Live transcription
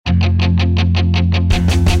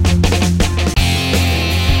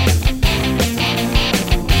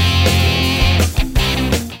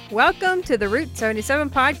Welcome to the Route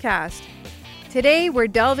 77 podcast. Today, we're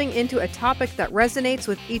delving into a topic that resonates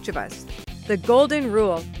with each of us, the golden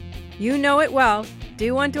rule. You know it well,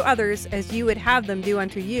 do unto others as you would have them do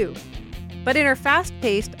unto you. But in our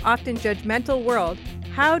fast-paced, often judgmental world,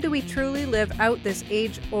 how do we truly live out this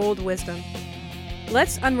age-old wisdom?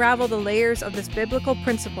 Let's unravel the layers of this biblical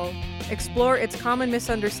principle, explore its common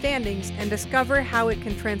misunderstandings, and discover how it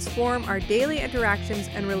can transform our daily interactions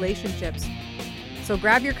and relationships. So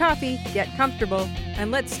grab your coffee, get comfortable,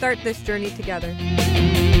 and let's start this journey together.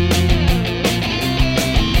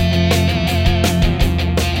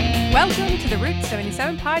 Welcome to the Route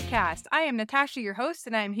 77 podcast. I am Natasha, your host,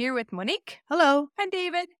 and I am here with Monique. Hello. And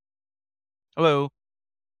David. Hello.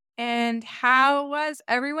 And how was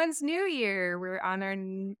everyone's New Year? We're on our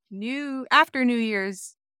after New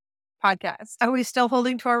Year's podcast. Are we still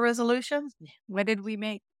holding to our resolutions? What did we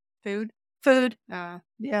make? Food? Food.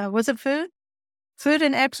 Yeah. Was it food? Food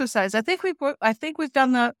and exercise. I think we've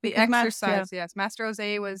done the exercise. Yes. Master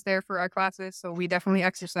Jose was there for our classes, so we definitely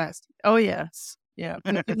exercised. Oh yes. Yeah.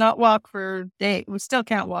 We could not walk for days. We still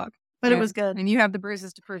can't walk, but It was good. And you have the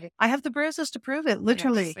bruises to prove it. I have the bruises to prove it.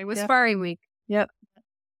 Literally. Yes, it was sparring week. Yep.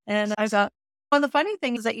 And I got. Well, the funny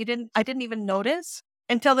thing is that I didn't even notice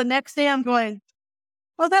until the next day. I'm going,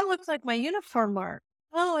 well, that looks like my uniform mark.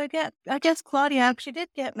 Oh, I guess Claudia actually did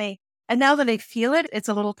get me. And now that I feel it, it's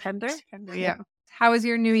a little tender. Yeah. How was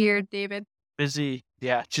your New Year, David? Busy.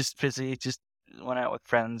 Yeah, just busy. Just went out with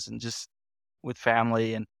friends and just with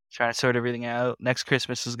family and trying to sort everything out. Next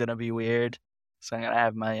Christmas is going to be weird. So I'm going to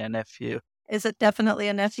have my nephew. Is it definitely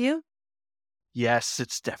a nephew? Yes,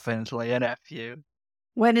 it's definitely a nephew.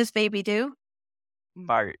 When is baby due?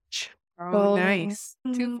 March. Oh, nice.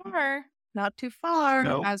 Too far. Not too far.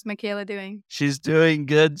 No. How's Michaela doing? She's doing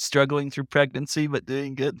good, struggling through pregnancy, but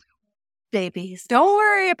doing good. Babies. Don't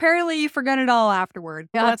worry. Apparently, you forgot it all afterward.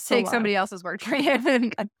 Yeah, Let's take somebody else's word for you.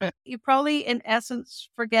 You probably, in essence,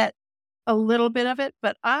 forget a little bit of it,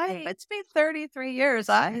 but it's been 33 years.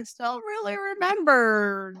 I still really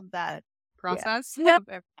remember that process. Yeah.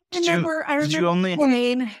 Did you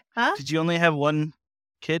only have one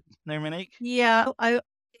kid there, Monique? Yeah.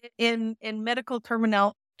 In medical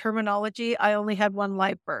terminology, I only had one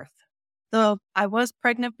live birth. So I was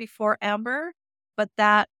pregnant before Amber, but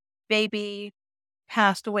that baby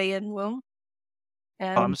passed away in womb.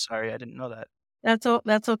 And I'm sorry, I didn't know that.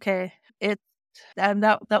 That's okay.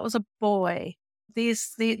 That was a boy.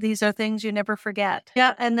 These are things you never forget.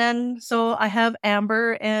 Yeah, and then so I have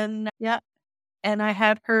Amber, and I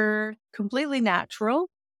had her completely natural.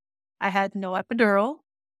 I had no epidural.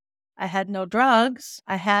 I had no drugs.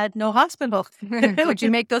 I had no hospital. Would you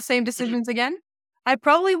make those same decisions again? I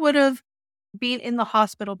probably would have been in the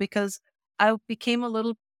hospital because I became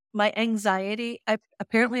my anxiety, I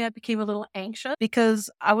became a little anxious because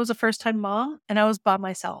I was a first-time mom and I was by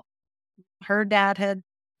myself. Her dad had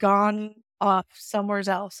gone off somewhere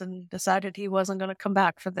else and decided he wasn't going to come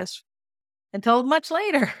back for this until much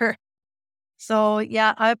later. So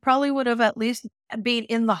yeah, I probably would have at least been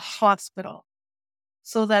in the hospital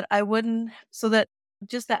so that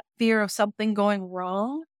just that fear of something going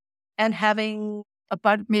wrong and having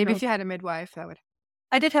maybe if you had a midwife, that would.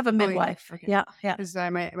 I did have a midwife. Okay. Yeah. Because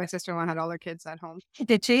my sister-in-law had all her kids at home.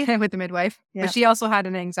 Did she? With the midwife. Yeah. But she also had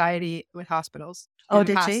an anxiety with hospitals. Oh,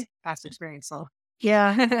 did she? Past experience. So.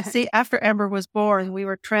 Yeah. See, after Amber was born, we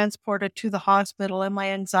were transported to the hospital and my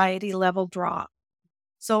anxiety level dropped.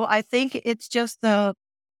 So I think it's just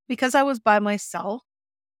because I was by myself,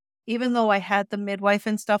 even though I had the midwife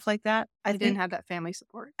and stuff like that. I didn't have that family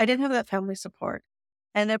support. I didn't have that family support.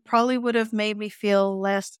 And it probably would have made me feel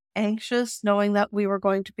less anxious knowing that we were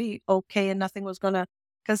going to be okay and nothing was going to,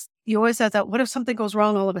 because you always have that, what if something goes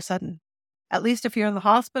wrong all of a sudden? At least if you're in the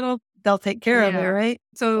hosptal, they'll take care of it, right?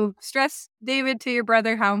 So stress, David, to your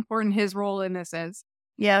brother, how important his role in this is.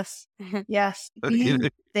 Yes. Yes. Being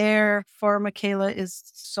there for Michaela is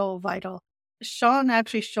so vital. Sean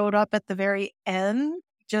actually showed up at the very end,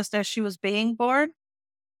 just as she was being born.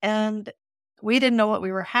 And we didn't know what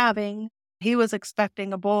we were having. He was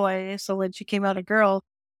expecting a boy. So when she came out a girl,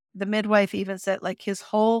 the midwife even said his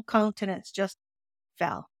whole countenance just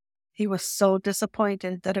fell. He was so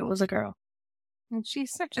disappointed that it was a girl. And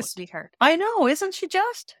she's such a sweetheart. I know. Isn't she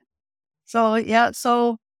just? So yeah.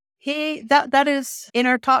 So that is in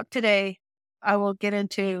our talk today. I will get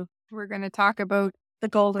into. We're going to talk about the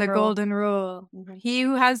golden rule. Mm-hmm. He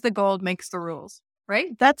who has the gold makes the rules,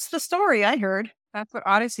 right? That's the story I heard. That's what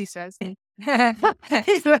Odyssey says. It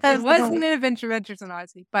wasn't an Adventures in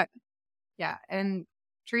Odyssey, but yeah, and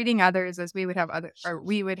treating others as we would have others, or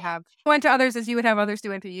we would have do unto others as you would have others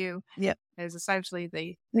do unto you. Yeah, is essentially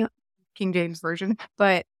the King James version.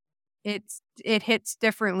 But it hits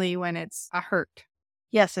differently when it's a hurt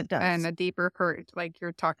Yes, it does. and a deeper hurt, like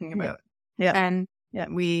you're talking about. Yeah. And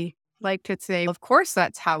we like to say, of course,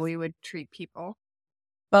 that's how we would treat people.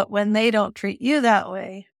 But when they don't treat you that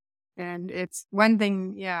way. And it's one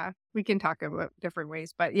thing, we can talk about different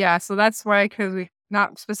ways. But yeah, so that's why,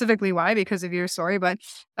 not specifically why, because of your story, but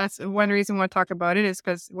that's one reason we want to talk about it is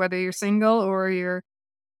because whether you're single or you're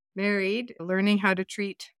married, learning how to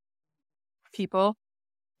treat people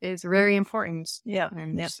is very important. Yeah.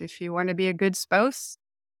 And if you want to be a good spouse,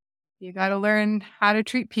 you got to learn how to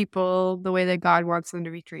treat people the way that God wants them to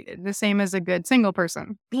be treated. The same as a good single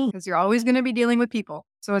person, because you're always going to be dealing with people.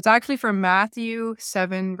 So it's actually from Matthew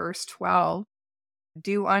 7, verse 12.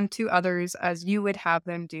 Do unto others as you would have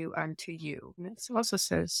them do unto you. And it also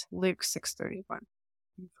says Luke 6:31.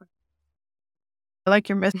 I like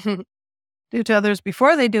your message. Do to others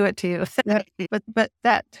before they do it to you. But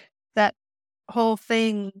that whole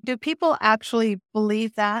thing, do people actually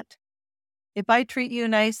believe that? If I treat you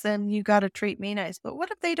nice, then you got to treat me nice. But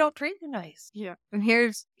what if they don't treat you nice? Yeah. And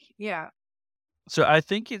So I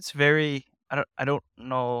think it's very, I don't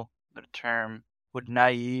know the term. Would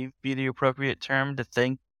naive be the appropriate term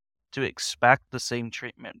to expect the same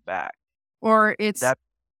treatment back? Or it's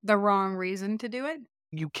the wrong reason to do it?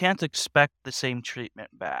 You can't expect the same treatment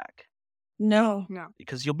back. No.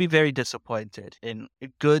 Because you'll be very disappointed. In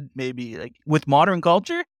good, maybe like with modern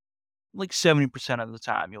culture, like 70% of the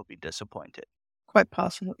time you'll be disappointed. Quite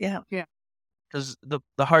possible, yeah. Yeah. Because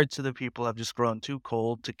the hearts of the people have just grown too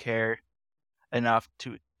cold to care enough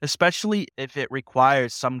to, especially if it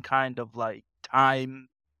requires some kind of like time,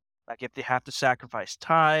 like if they have to sacrifice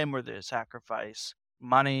time or they sacrifice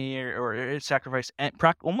money or sacrifice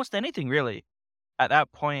almost anything really. At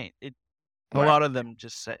that point, a lot of them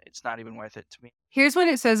just say it's not even worth it to me. Here's what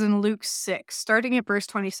it says in Luke 6, starting at verse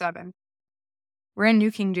 27. We're in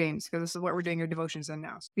New King James because this is what we're doing our devotions in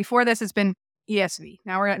now. Before this, it's been ESV.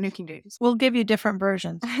 Now we're at New King James. We'll give you different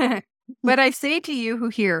versions. But I say to you who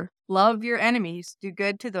hear, love your enemies, do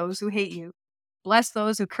good to those who hate you, bless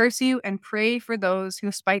those who curse you, and pray for those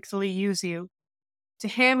who spitefully use you. To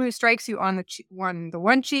him who strikes you on the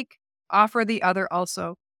one cheek, offer the other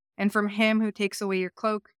also. And from him who takes away your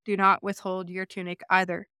cloak, do not withhold your tunic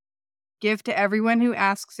either. Give to everyone who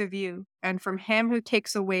asks of you, and from him who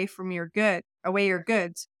takes away your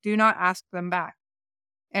goods, do not ask them back.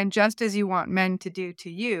 And just as you want men to do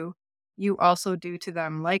to you, you also do to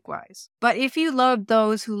them likewise. But if you love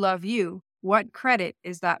those who love you, what credit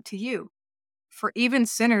is that to you? For even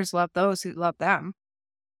sinners love those who love them.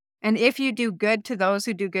 And if you do good to those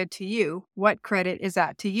who do good to you, what credit is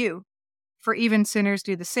that to you? For even sinners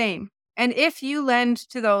do the same. And if you lend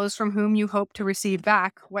to those from whom you hope to receive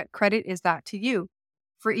back, what credit is that to you?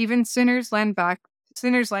 For even sinners lend to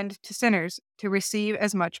sinners to receive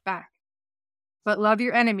as much back. But love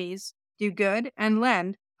your enemies, do good, and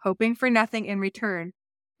lend, hoping for nothing in return,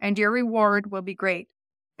 and your reward will be great,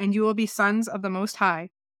 and you will be sons of the Most High.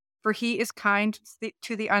 For he is kind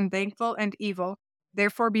to the unthankful and evil.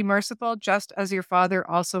 Therefore be merciful, just as your Father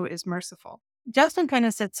also is merciful. Justin kind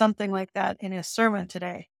of said something like that in his sermon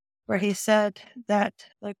today, where he said that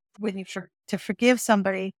like when you to forgive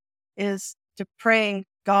somebody is to pray,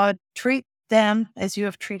 God, treat them as you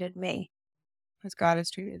have treated me. As God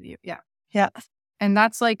has treated you. Yeah. Yeah. And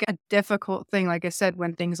that's like a difficult thing, like I said,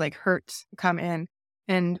 when things like hurt come in.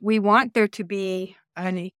 And we want there to be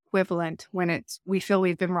an equivalent when we feel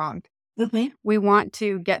we've been wronged. Mm-hmm. We want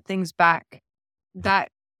to get things back that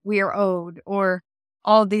we are owed or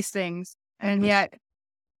all these things. And yet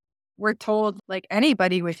we're told like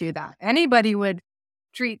anybody would do that. Anybody would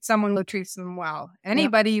treat someone who treats them well.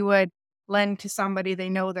 Anybody would lend to somebody they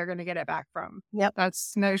know they're going to get it back from. Yep.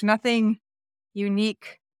 There's nothing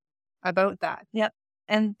unique about that. Yep.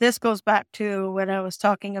 And this goes back to when I was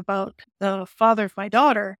talking about the father of my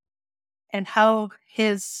daughter and how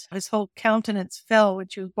his whole countenance fell when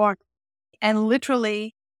she was born. And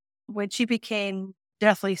literally when she became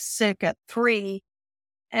deathly sick at 3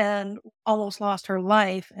 and almost lost her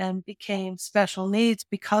life and became special needs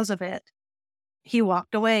because of it, he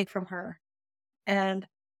walked away from her. And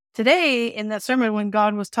today in that sermon, when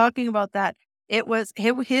God was talking about that,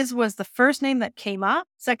 his was the first name that came up,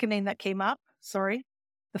 second name that came up. Sorry.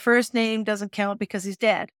 The first name doesn't count because he's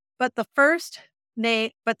dead. But the first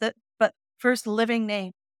name, but first living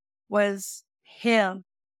name was him,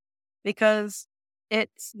 because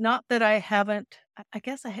it's not that I haven't, I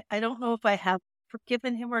guess I don't know if I have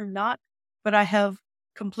forgiven him or not, but I have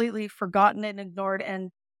completely forgotten and ignored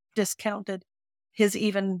and discounted his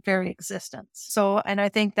even very existence. So, and I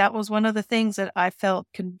think that was one of the things that I felt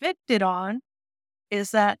convicted on,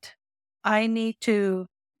 is that I need to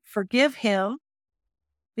forgive him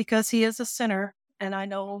because he is a sinner. And I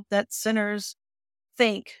know that sinners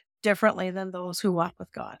think differently than those who walk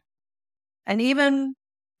with God. And even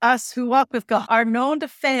us who walk with God are known to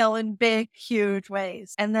fail in big, huge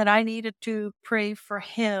ways. And that I needed to pray for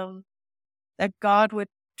him that God would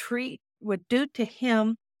treat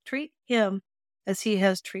him as he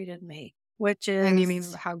has treated me, which is. And you mean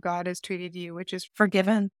how God has treated you, which is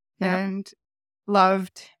forgiven and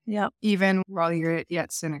loved, Yeah. even while you're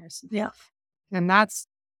yet sinners. Yeah. And that's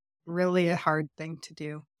really a hard thing to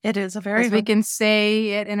do. It is a very Because we can say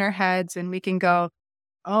it in our heads and we can go,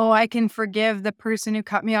 oh, I can forgive the person who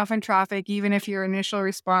cut me off in traffic, even if your initial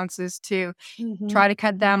response is to try to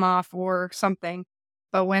cut them off or something.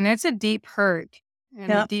 But when it's a deep hurt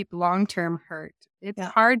and a deep long-term hurt, it's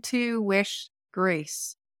hard to wish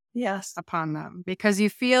grace upon them because you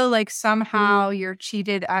feel like somehow you're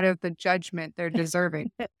cheated out of the judgment they're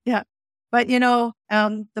deserving. But,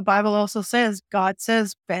 the Bible also says, God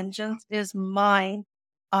says, vengeance is mine.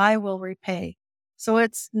 I will repay. So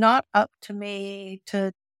it's not up to me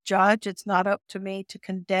to judge. It's not up to me to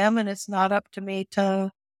condemn. And it's not up to me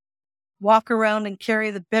to walk around and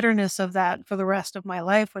carry the bitterness of that for the rest of my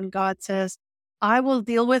life. When God says, I will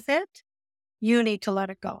deal with it, you need to let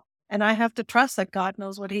it go. And I have to trust that God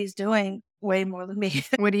knows what he's doing way more than me.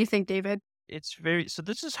 What do you think, David? It's very, so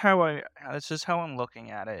this is how I'm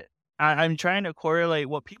looking at it. I'm trying to correlate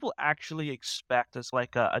what people actually expect as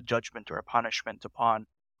like a judgment or a punishment upon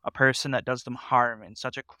a person that does them harm in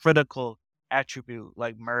such a critical attribute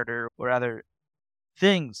like murder or other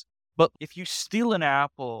things. But if you steal an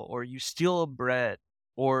apple or you steal a bread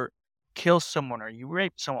or kill someone or you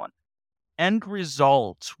rape someone, end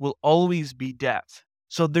result will always be death.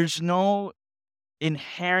 So there's no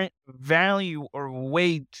inherent value or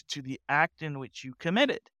weight to the act in which you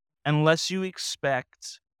committed unless you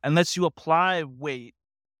apply weight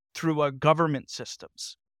through our government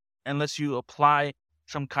systems, unless you apply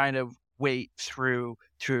some kind of weight through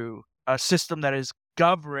a system that is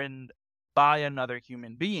governed by another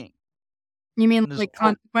human being. You mean like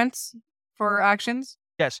consequence for actions?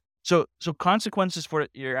 Yes. So consequences for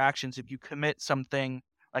your actions, if you commit something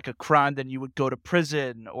like a crime, then you would go to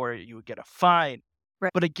prison or you would get a fine.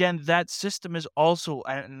 Right. But again, that system is also,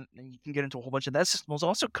 and you can get into a whole bunch of that system is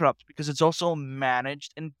also corrupt because it's also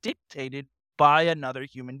managed and dictated by another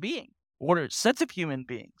human being or sets of human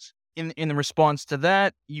beings. In the response to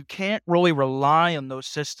that, you can't really rely on those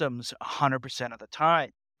systems 100% of the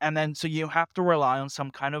time. And then so you have to rely on some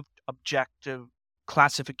kind of objective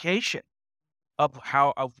classification of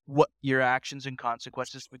what your actions and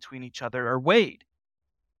consequences between each other are weighed.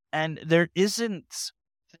 And there isn't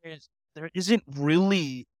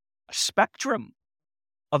really a spectrum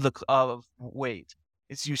of weight.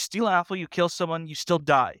 It's you steal an apple, you kill someone, you still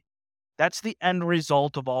die. That's the end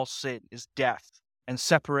result of all sin, is death and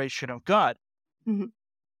separation of God. Mm-hmm.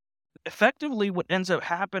 Effectively, what ends up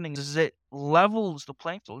happening is it levels the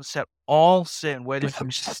playing field and set all sin, whether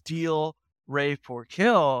you steal, rape, or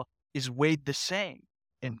kill, is weighed the same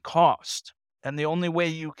in cost. And the only way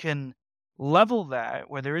you can level that,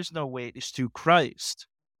 where there is no weight, is through Christ.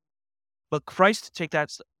 But Christ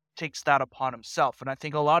takes that upon himself. And I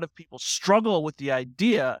think a lot of people struggle with the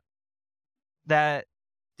idea that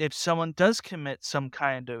if someone does commit some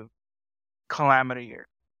kind of calamity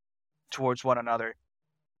towards one another,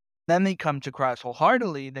 then they come to Christ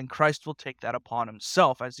wholeheartedly, then Christ will take that upon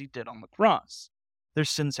himself as he did on the cross. Their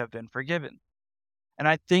sins have been forgiven. And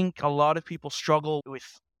I think a lot of people struggle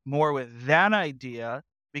more with that idea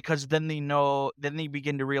because then they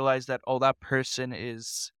begin to realize that, oh, that person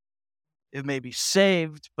it may be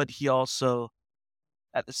saved, but he also,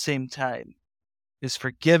 at the same time, is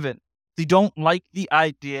forgiven. They don't like the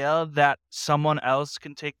idea that someone else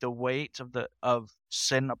can take the weight of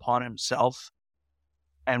sin upon himself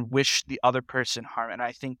and wish the other person harm. And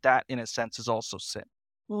I think that, in a sense, is also sin.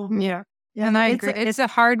 Yeah. And I agree. It's a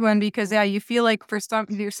hard one because, you feel like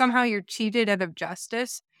somehow you're cheated out of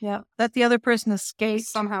justice. Yeah. That the other person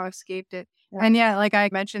somehow escaped it. Yeah. And like I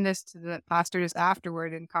mentioned this to the pastor just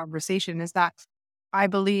afterward in conversation, is that I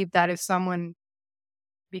believe that if someone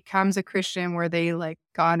becomes a Christian where they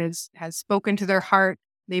God has spoken to their heart,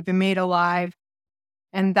 they've been made alive,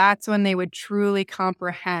 and that's when they would truly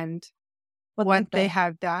comprehend what they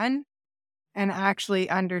have done and actually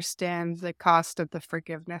understand the cost of the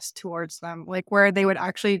forgiveness towards them. Where they would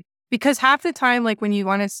actually, because half the time, when you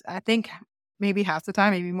want to, I think maybe half the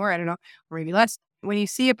time, maybe more, I don't know, or maybe less, when you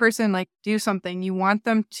see a person do something, you want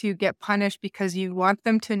them to get punished because you want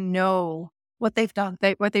them to know what they've done.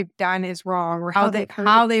 What they've done is wrong, or how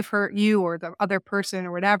they've hurt you or the other person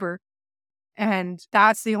or whatever. And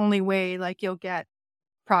that's the only way you'll get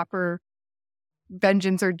proper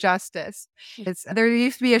vengeance or justice. There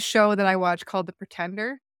used to be a show that I watched called The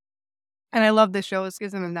Pretender. And I love this show. It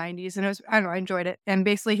was in the 90s. And I don't know, I enjoyed it. And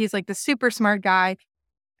basically, he's like the super smart guy.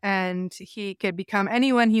 And he could become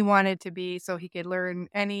anyone he wanted to be. So he could learn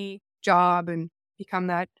any job and become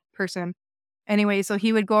that person. Anyway, so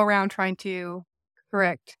he would go around trying to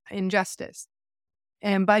correct injustice.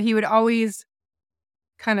 But he would always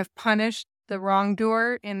kind of punish the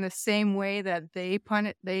wrongdoer in the same way that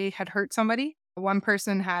they had hurt somebody. One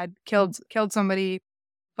person had killed somebody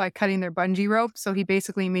by cutting their bungee rope. So he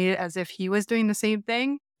basically made it as if he was doing the same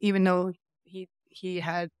thing, even though he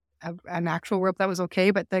had an actual rope that was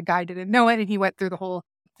okay, but the guy didn't know it. And he went through the whole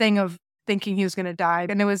thing of thinking he was going to die.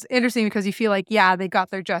 And it was interesting because you feel like, yeah, they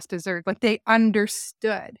got their just desserts. Like they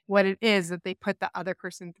understood what it is that they put the other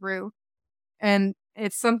person through. And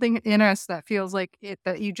it's something in us that feels like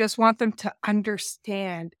that you just want them to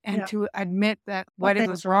understand and to admit that what it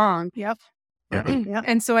was wrong. Yep.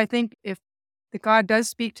 And so I think if the God does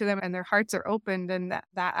speak to them and their hearts are open, then that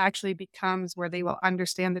actually becomes where they will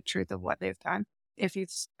understand the truth of what they've done. If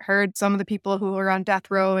you've heard some of the people who were on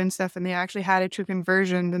death row and stuff and they actually had a true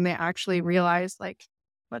conversion, then they actually realize like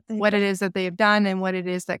what it is that they have done and what it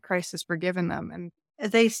is that Christ has forgiven them. And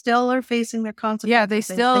they still are facing their consequences. yeah, they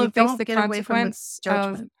still face the consequence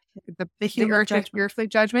of the earthly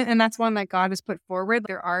judgment. And that's one that God has put forward.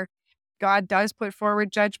 God does put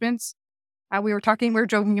forward judgments. We were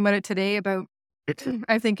joking about it today about,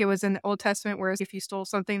 I think it was in the Old Testament, whereas if you stole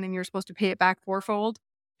something, then you're supposed to pay it back fourfold.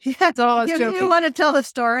 Yeah, so you want to tell the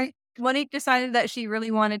story? Monique decided that she really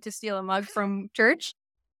wanted to steal a mug from church.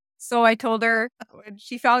 So I told her,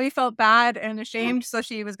 she probably felt bad and ashamed, so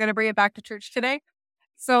she was going to bring it back to church today.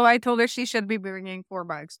 So I told her she should be bringing 4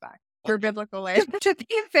 mugs back for biblical life. To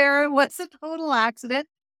be fair, it was a total accident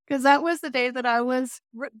because that was the day that I was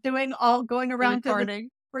going around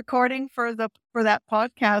recording for that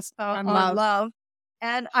podcast on love.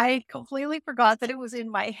 And I completely forgot that it was in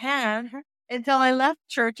my hand until I left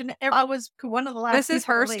church, and I was one of the last. This is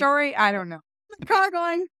her story. I don't know. The car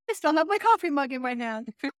going, I still have my coffee mug in my hand.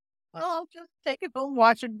 I'll just take it home,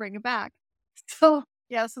 wash it, and bring it back. So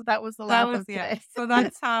yeah, so that was the laugh of today. So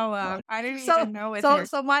that's how I didn't even know it.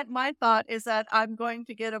 So my thought is that I'm going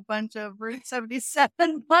to get a bunch of Route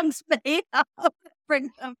 77 mugs made up, bring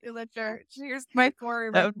them to the church. Here's my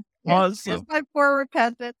poor. Awesome. Here's my poor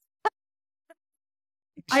repentance.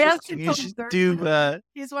 I actually told him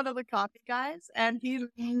he's one of the coffee guys, and he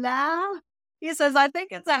laughed. He says, "I think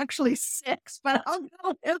it's actually 6, but I'll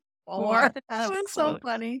go with 4." That was so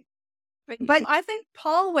funny. But I think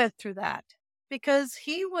Paul went through that because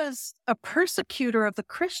he was a persecutor of the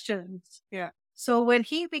Christians. Yeah. So when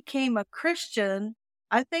he became a Christian,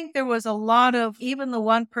 I think there was a lot of, even the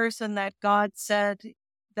one person that God said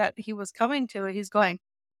that he was coming to, he's going,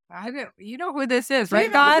 you know who this is,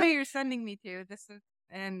 right? God, who you're sending me to. This is,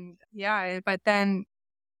 and yeah, but then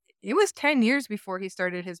it was 10 years before he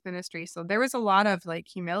started his ministry. So there was a lot of like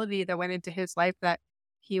humility that went into his life, that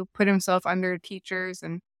he put himself under teachers,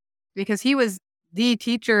 and because he was the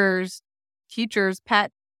teacher's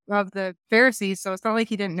pet of the Pharisees. So it's not like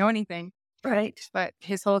he didn't know anything. Right. But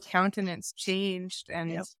his whole countenance changed.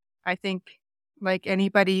 And I think like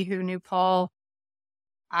anybody who knew Paul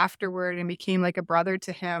afterward and became like a brother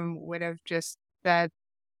to him would have just said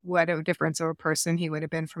what a difference of a person he would have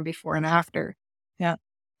been from before and after. Yeah.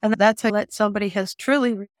 And that's how somebody has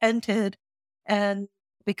truly repented. And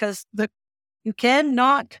because you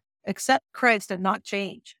cannot accept Christ and not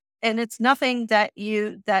change. And it's nothing that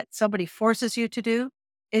somebody forces you to do.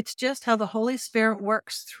 It's just how the Holy Spirit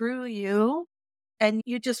works through you. And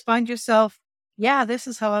you just find yourself, yeah, this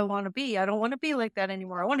is how I want to be. I don't want to be like that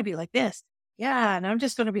anymore. I want to be like this. Yeah. And I'm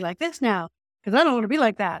just going to be like this now because I don't want to be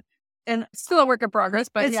like that. And it's still a work in progress,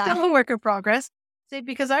 but it's still a work in progress. See,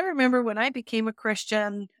 because I remember when I became a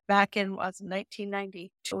Christian back in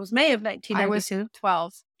 1990. It was May of 1992. I was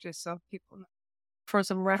 12, just so people know. For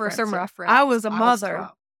some reference. I was a mother.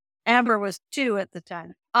 Amber was 2 at the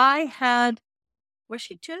time. Was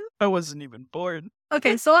she 2? I wasn't even born.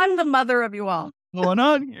 Okay, so I'm the mother of you all. What's going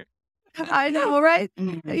on here? I know, right?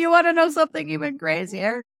 You want to know something even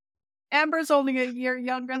crazier? Amber's only a year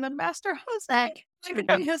younger than Master Jose. I could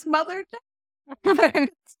be his mother.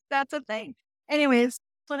 That's a thing. Anyways,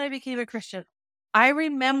 when I became a Christian, I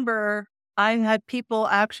remember I had people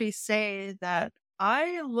actually say that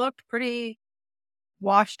I looked pretty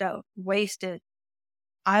washed out, wasted.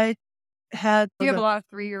 You have a lot of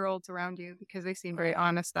 3-year-olds around you because they seem very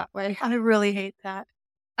honest that way. I really hate that.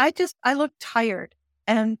 I looked tired,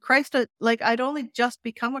 and Christ, I'd only just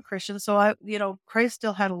become a Christian. So Christ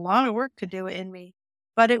still had a lot of work to do in me.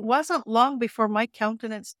 But it wasn't long before my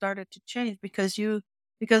countenance started to change because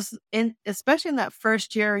especially in that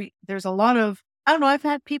first year, there's a lot of, I don't know, I've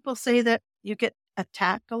had people say that you get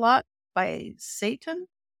attacked a lot by Satan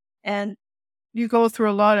and you go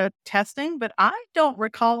through a lot of testing, but I don't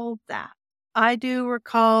recall that. I do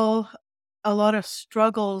recall a lot of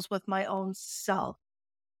struggles with my own self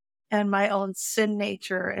and my own sin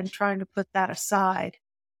nature and trying to put that aside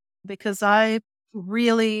because I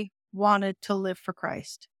really wanted to live for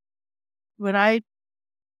Christ. When I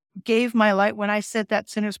said that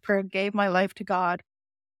sinner's prayer and gave my life to God,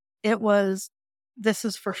 it was, this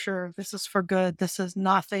is for sure. This is for good. This is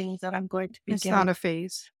nothing that I'm going to be It's given. not a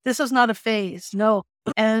phase. This is not a phase. No.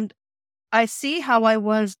 And I see how I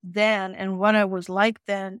was then and what I was like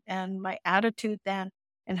then and my attitude then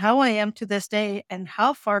and how I am to this day and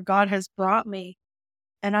how far God has brought me.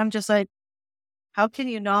 And I'm just like, how can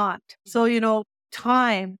you not? So,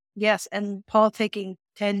 time, yes. And Paul taking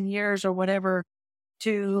 10 years or whatever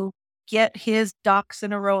to get his ducks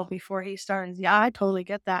in a row before he started. Yeah, I totally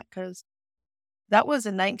get that because that was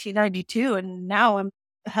in 1992. And now I'm,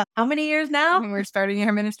 how many years now? When we're starting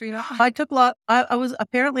our ministry now. I took a lot. I'm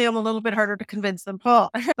a little bit harder to convince than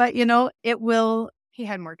Paul, but He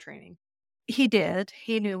had more training. he did.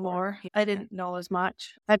 He knew more. I didn't know as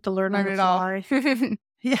much. I had to learn Not on at the all. fly.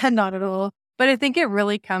 Yeah, not at all. But I think it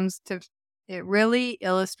really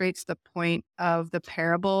illustrates the point of the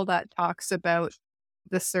parable that talks about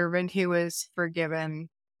the servant who was forgiven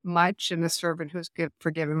much and the servant who was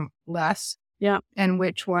forgiven less. Yeah. And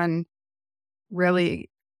which one really,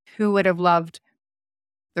 who would have loved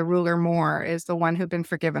the ruler more is the one who'd been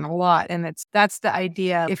forgiven a lot. And that's the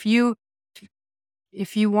idea. If you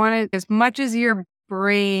want it, as much as your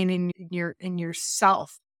brain and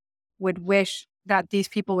yourself would wish that these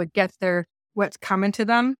people would get what's coming to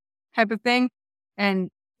them type of thing. And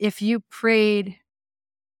if you prayed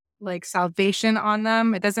like salvation on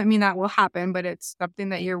them, it doesn't mean that will happen, but it's something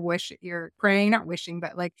that you're praying, not wishing,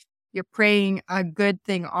 but like you're praying a good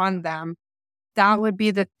thing on them. That would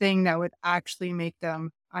be the thing that would actually make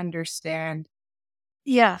them understand.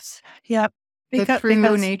 Yes. Yep. The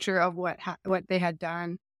true nature of what they had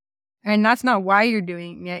done. And that's not why you're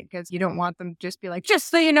doing it, because you don't want them to just be like, just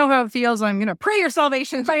so you know how it feels, I'm going to pray your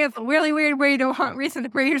salvation. It's a really weird way to want reason to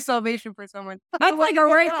pray your salvation for someone. That's like a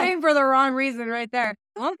right thing for the wrong reason right there.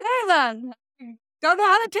 Okay then. Don't know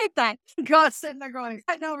how to take that. God's sitting there going,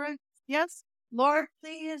 I know, right? Yes. Lord,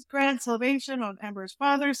 please grant salvation on Amber's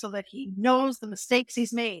father so that he knows the mistakes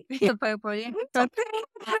he's made. The prayer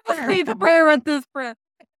with this prayer.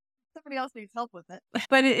 Somebody else needs help with it.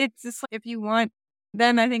 But it's just like, if you want,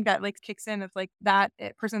 then I think that like kicks in. If like that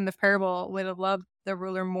person in the parable would have loved the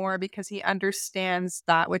ruler more because he understands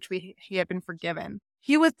that which he had been forgiven.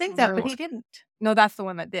 You would think that, but he didn't. No, that's the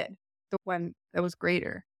one that did. The one that was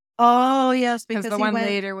greater. Oh, yes. Because the one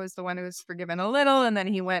later was the one who was forgiven a little, and then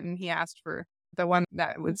he went and he asked for the one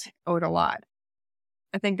that was owed a lot.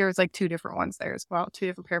 I think there was like two different ones there as well, two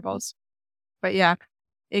different parables. But yeah,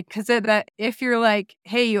 because that if you're like,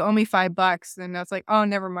 hey, you owe me $5, then it's like, oh,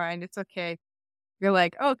 never mind, it's okay. You're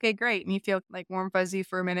like, oh, okay, great, and you feel like warm fuzzy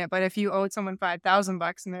for a minute. But if you owed someone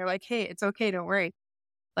 $5,000 and they're like, hey, it's okay, don't worry,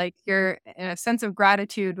 like your sense of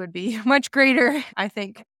gratitude would be much greater, I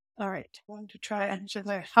think. All right, I want to try and just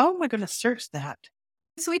like, how am I going to search that?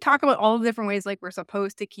 So we talk about all the different ways like we're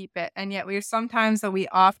supposed to keep it. And yet we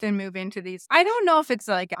often move into these. I don't know if it's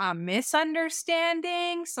like a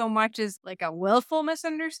misunderstanding so much as like a willful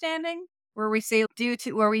misunderstanding where we say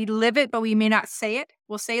where we live it, but we may not say it.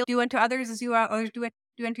 We'll say do unto others as you others do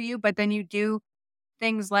unto you. But then you do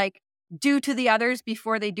things like do to the others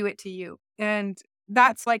before they do it to you. And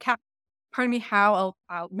that's like how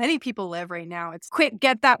many people live right now. It's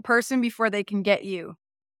get that person before they can get you.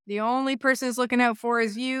 The only person who's looking out for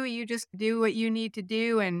is you. You just do what you need to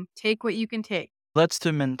do and take what you can take. That's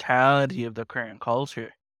the mentality of the current culture.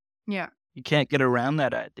 Yeah. You can't get around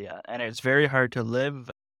that idea. And it's very hard to live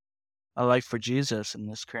a life for Jesus in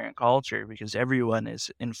this current culture because everyone is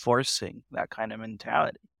enforcing that kind of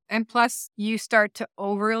mentality. And plus, you start to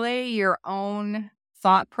overlay your own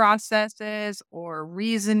thought processes or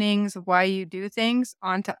reasonings of why you do things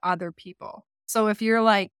onto other people. So if you're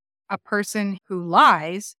like a person who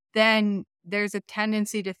lies, then there's a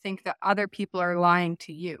tendency to think that other people are lying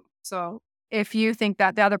to you. So if you think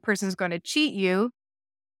that the other person is going to cheat you,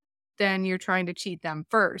 then you're trying to cheat them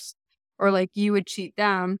first. Or like you would cheat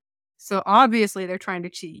them. So obviously they're trying to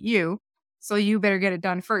cheat you. So you better get it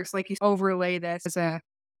done first. Like you overlay this as a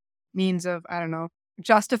means of, I don't know,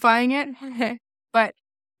 justifying it. But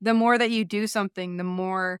the more that you do something, the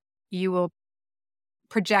more you will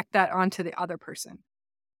project that onto the other person.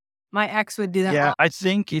 My ex would do that. Yeah, I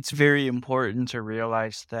think it's very important to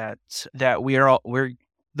realize that we're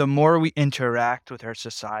the more we interact with our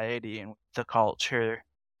society and the culture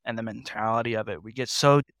and the mentality of it, we get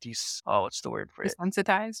so what's the word for it?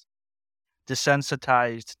 Desensitized.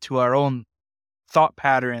 Desensitized to our own thought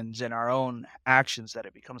patterns and our own actions that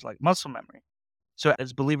it becomes like muscle memory. So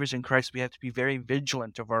as believers in Christ, we have to be very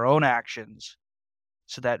vigilant of our own actions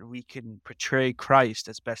so that we can portray Christ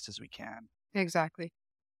as best as we can. Exactly.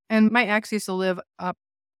 And my ex used to live up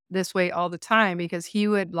this way all the time because he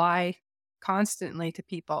would lie constantly to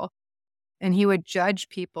people and he would judge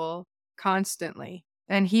people constantly.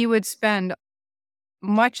 And he would spend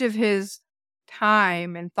much of his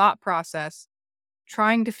time and thought process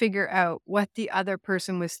trying to figure out what the other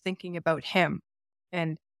person was thinking about him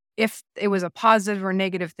and if it was a positive or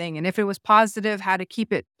negative thing. And if it was positive, how to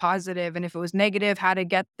keep it positive. And if it was negative, how to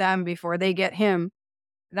get them before they get him.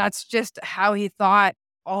 That's just how he thought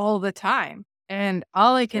all the time. And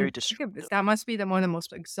all I can Very think of is destructive. that must be one of the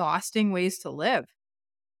most exhausting ways to live.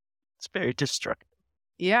 It's very destructive.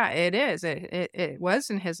 Yeah, it is. It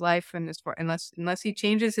was in his life, and unless he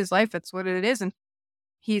changes his life, that's what it is. And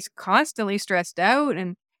he's constantly stressed out,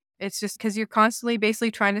 and it's just because you're constantly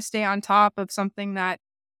basically trying to stay on top of something that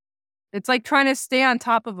it's like trying to stay on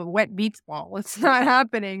top of a wet beach ball. It's not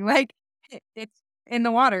happening. Like it's in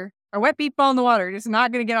the water. A wet beach ball in the water is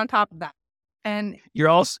not going to get on top of that. And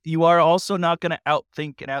you are also not going to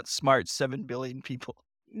outthink and outsmart 7 billion people.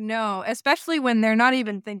 no, especially when they're not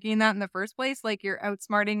even thinking that in the first place. Like you're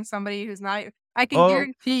outsmarting somebody who's not. I can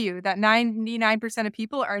guarantee you that 99% of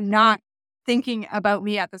people are not thinking about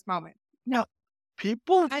me at this moment. No,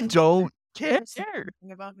 people don't care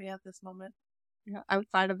about me at this moment. Yeah,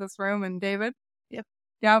 outside of this room and David. Yep.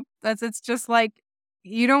 Yep. It's just like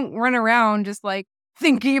you don't run around just like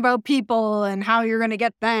thinking about people and how you're gonna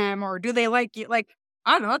get them or do they like you. Like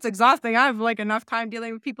I don't know, it's exhausting. I have like enough time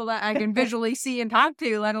dealing with people that I can visually see and talk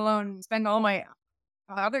to, let alone spend all my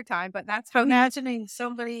other time. But that's how Imagining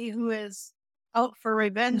somebody who is out for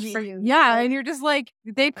revenge for you. Yeah, and you're just like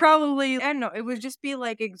they probably I don't know, it would just be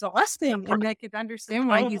like exhausting and I could understand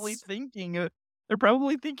why he's they're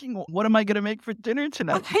probably thinking, what am I going to make for dinner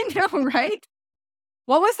tonight? I know, right?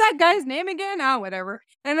 What was that guy's name again? Oh, whatever.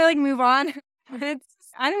 And they like move on. I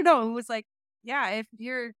don't know. It was like, yeah, if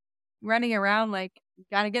you're running around like you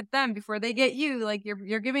gotta get them before they get you, like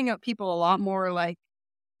you're giving up people a lot more like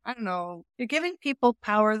I don't know. You're giving people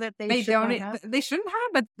power that they should not have. They shouldn't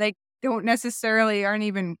have, but they don't necessarily aren't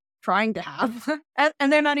even trying to have.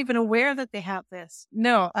 and they're not even aware that they have this.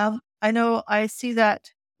 No. I know I see that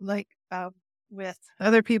like with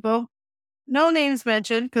other people. No names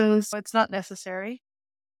mentioned because it's not necessary.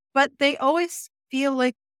 But they always feel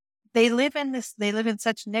like they live in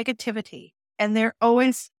such negativity and they're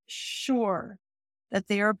always sure that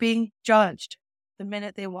they are being judged the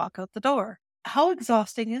minute they walk out the door. How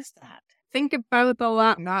exhausting is that? Think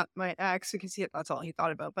about not my ex, because that's all he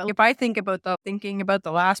thought about. But if I think about thinking about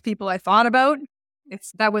the last people I thought about,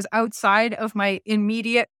 that was outside of my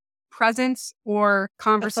immediate presence or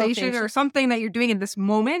conversation or something that you're doing in this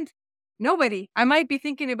moment. Nobody. I might be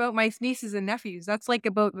thinking about my nieces and nephews. That's like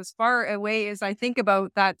about as far away as I think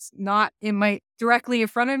about that's not directly in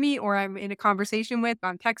front of me or I'm in a conversation with,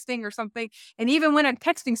 I'm texting or something. And even when I'm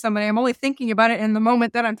texting somebody, I'm only thinking about it in the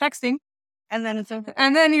moment that I'm texting. And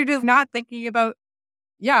then you're just not thinking about,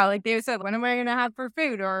 yeah, like David said, when am I going to have for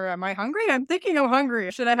food? Or am I hungry? I'm thinking I'm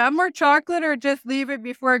hungry. Should I have more chocolate or just leave it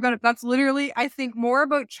before I go to... That's literally, I think more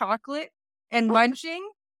about chocolate and munching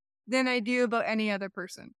than I do about any other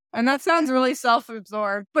person. And that sounds really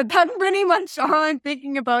self-absorbed, but that's pretty much all I'm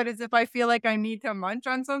thinking about is if I feel like I need to munch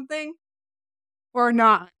on something or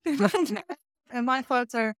not. And my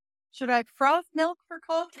thoughts are, should I froth milk for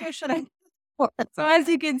coffee or should I... So as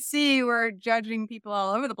you can see, we're judging people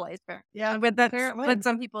all over the place. Yeah, but that's what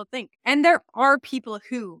some people think. And there are people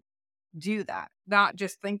who do that, not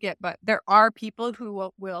just think it, but there are people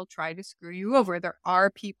who will try to screw you over. There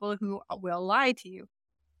are people who will lie to you.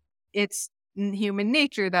 It's human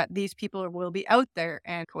nature that these people will be out there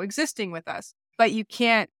and coexisting with us. But you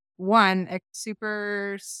can't, presuppose,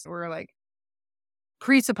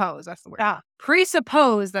 that's the word. Yeah.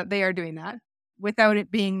 Presuppose that they are doing that without it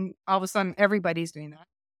being all of a sudden everybody's doing that.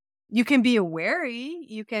 You can be wary.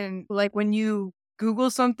 You can, like when you Google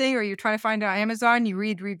something or you're trying to find it on Amazon, you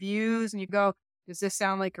read reviews and you go, does this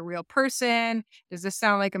sound like a real person? Does this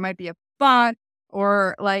sound like it might be a bot?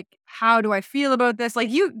 Or like, how do I feel about this? Like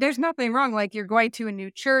there's nothing wrong. Like you're going to a new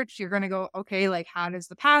church. You're going to go, okay, like how does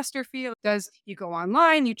the pastor feel? You go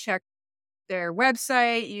online, you check their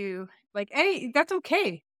website, that's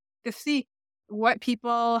okay to see what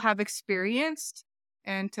people have experienced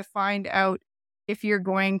and to find out if you're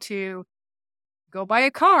going to go buy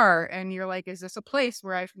a car and you're like, is this a place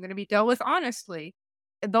where I'm going to be dealt with honestly?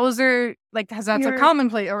 Those are like, that's a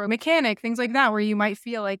commonplace, or a mechanic, things like that, where you might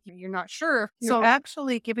feel like you're not sure. You're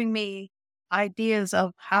actually giving me ideas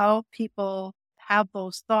of how people have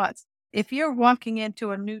those thoughts. If you're walking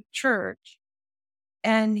into a new church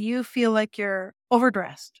and you feel like you're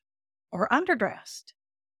overdressed or underdressed,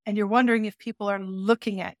 and you're wondering if people are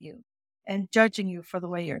looking at you and judging you for the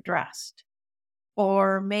way you're dressed,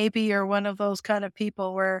 or maybe you're one of those kind of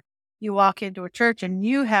people where you walk into a church and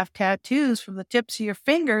you have tattoos from the tips of your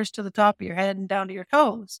fingers to the top of your head and down to your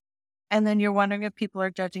toes. And then you're wondering if people are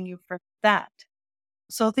judging you for that.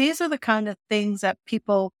 So these are the kind of things that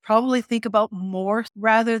people probably think about more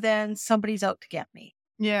rather than somebody's out to get me.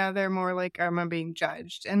 Yeah, they're more like, I'm being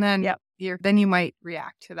judged. And then then you might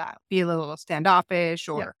react to that, be a little standoffish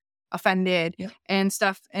or offended and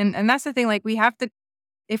stuff. And that's the thing, like we have to,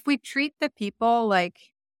 if we treat the people like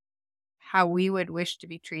how we would wish to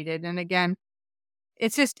be treated, and again,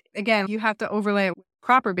 it's just, again, you have to overlay it with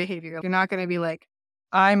proper behavior. You're not going to be like,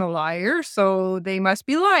 I'm a liar, so they must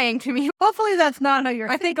be lying to me. Hopefully that's not how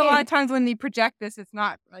you're I think a lot of times when you project this, it's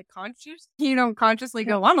not like conscious. You don't consciously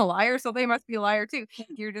go, I'm a liar, so they must be a liar too.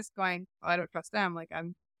 You're just going, I don't trust them. Like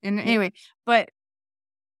anyway, but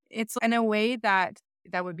it's in a way that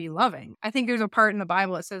would be loving. I think there's a part in the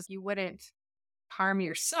Bible that says you wouldn't harm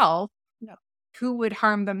yourself. No. Who would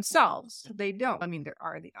harm themselves? They don't. I mean, there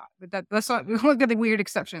are the odd, but that's not, we look at the weird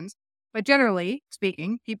exceptions. But generally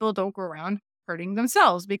speaking, people don't go around hurting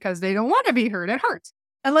themselves because they don't want to be hurt. It hurts.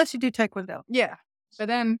 Unless you do taekwondo. Yeah. But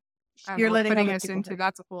then you're letting putting us into,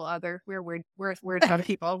 that's a whole other, we're weird type of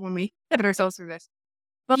people when we put ourselves through this.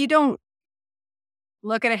 But you don't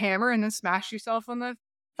look at a hammer and then smash yourself on the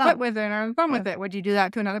foot with it or thumb with it. Would you do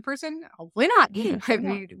that to another person? Hopefully not. If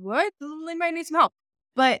you would, they might need some help.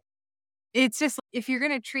 But it's just, if you're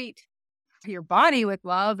going to treat your body with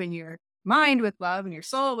love and your mind with love and your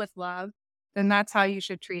soul with love, then that's how you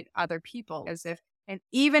should treat other people. And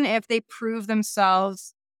even if they prove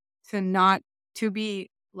themselves to be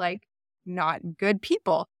like not good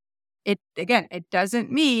people, it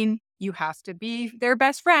doesn't mean you have to be their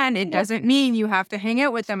best friend. It doesn't mean you have to hang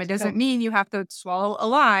out with them. It doesn't mean you have to swallow a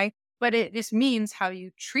lie, but it just means how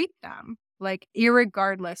you treat them, like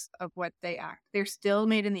irregardless of what they act. They're still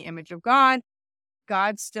made in the image of God.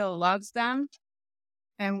 God still loves them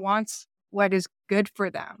and wants what is good for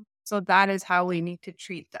them. So that is how we need to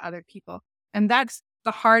treat the other people. And that's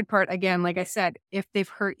the hard part. Again, like I said, if they've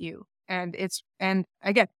hurt you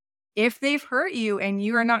if they've hurt you and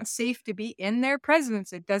you are not safe to be in their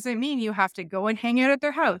presence, it doesn't mean you have to go and hang out at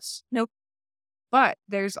their house. Nope. But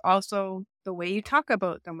there's also the way you talk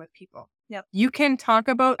about them with people. Yep. I can talk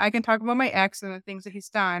about my ex and the things that he's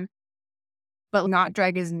done, but not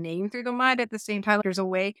drag his name through the mud at the same time. There's a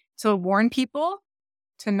way to warn people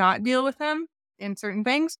to not deal with him in certain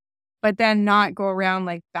things, but then not go around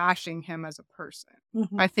like bashing him as a person.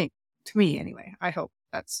 Mm-hmm. I think, to me anyway, I hope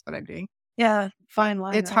that's what I'm doing. Yeah, fine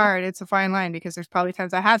line. It's hard. It's a fine line because there's probably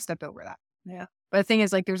times I have stepped over that. Yeah. But the thing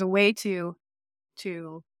is, like, there's a way to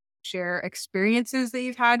share experiences that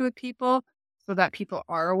you've had with people so that people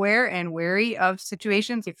are aware and wary of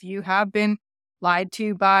situations. If you have been lied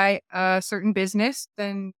to by a certain business,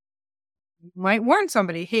 then you might warn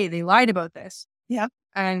somebody, hey, they lied about this. Yeah.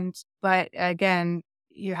 But again,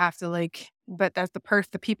 you have to but that's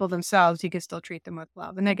the people themselves, you can still treat them with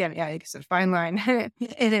love. And again, it's a fine line.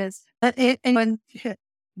 It is. And when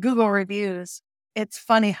Google reviews, it's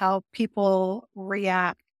funny how people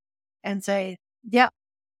react and say, yeah,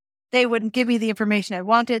 they wouldn't give me the information I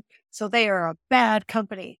wanted, so they are a bad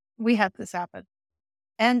company. We had this happen.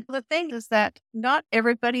 And the thing is that not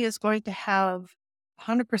everybody is going to have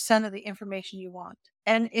 100% of the information you want.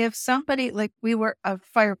 And if somebody, like we were a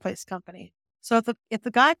fireplace company, so if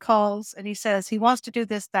the guy calls and he says he wants to do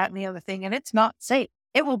this, that, and the other thing, and it's not safe,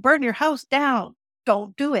 it will burn your house down.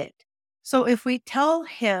 Don't do it. So if we tell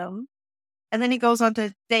him, and then he goes on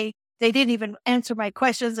to, they didn't even answer my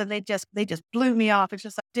questions and they just blew me off. It's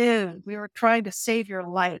just like, dude, we were trying to save your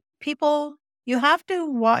life. People, you have to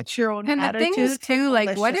watch your own attitude. And the thing is too,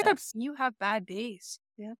 like, what if you have bad days?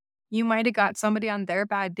 Yeah. You might have got somebody on their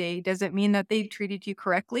bad day. Does it mean that they treated you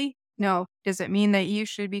correctly? No. Does it mean that you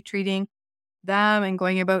should be treating them and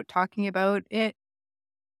going about talking about it?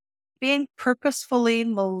 Being purposefully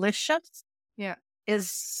malicious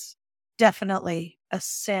is definitely a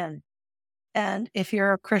sin. And if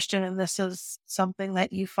you're a Christian and this is something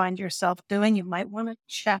that you find yourself doing, you might want to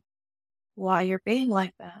check why you're being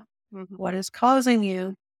like that. Mm-hmm. What is causing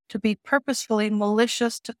you to be purposefully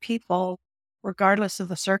malicious to people, regardless of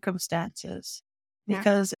the circumstances?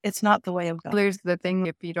 because it's not the way of God. There's the thing,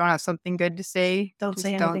 if you don't have something good to say, Don't just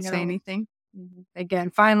say don't anything at say all. anything. Mhm. Again,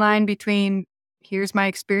 fine line between here's my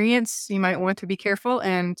experience, you might want to be careful,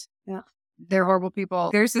 and Yeah. they're horrible people.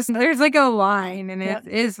 There's like a line, and Yeah. it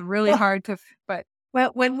is really hard to, but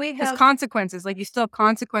Well, when we there's have consequences. Like, you still have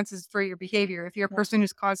consequences for your behavior. If you're a Yeah. person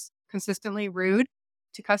who's consistently rude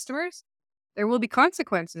to customers, there will be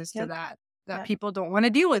consequences to Yep. that Yeah. people don't want to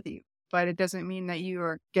deal with you. But it doesn't mean that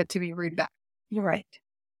you get to be rude back. You're right.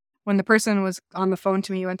 When the person was on the phone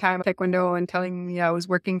to me one time, taekwondo, and telling me I was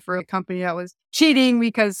working for a company that was cheating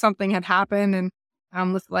because something had happened, and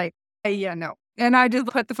I'm just like, hey, yeah, no. And I just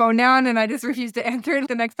put the phone down, and I just refused to answer it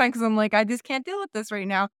the next time because I'm like, I just can't deal with this right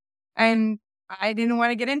now. And I didn't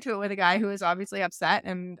want to get into it with a guy who was obviously upset,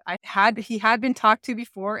 and he had been talked to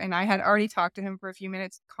before, and I had already talked to him for a few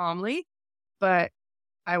minutes calmly, but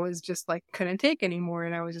I was just like, couldn't take anymore.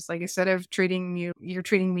 And I was just like, instead of you're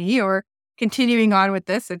treating me or continuing on with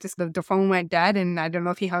this, it just, the phone went dead, and I don't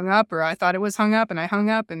know if he hung up or I thought it was hung up, and I hung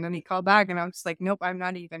up, and then he called back, and I was just like, nope, I'm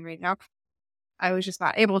not even right now. I was just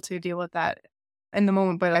not able to deal with that in the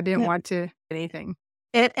moment, but I didn't want to anything.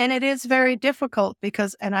 And it is very difficult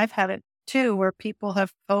because, and I've had it too, where people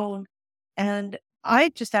have phoned and I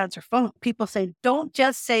just answer phone. People say, don't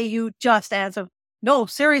just say you just answer. No,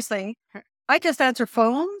 seriously. I just answer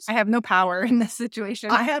phones. I have no power in this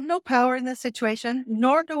situation. I have no power in this situation,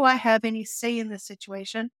 nor do I have any say in this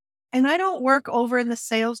situation. And I don't work over in the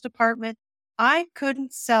sales department. I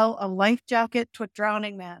couldn't sell a life jacket to a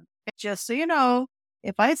drowning man. Just so you know,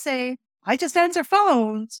 if I say I just answer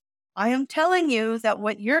phones, I am telling you that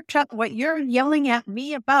what you're yelling at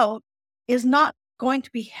me about is not going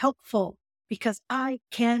to be helpful because I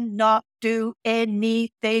cannot do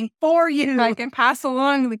anything for you. I can pass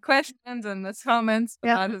along the questions and the comments, but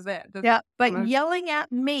that is it. But yelling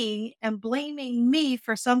at me and blaming me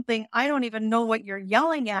for something I don't even know what you're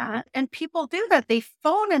yelling at. And people do that. They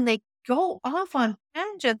phone and they go off on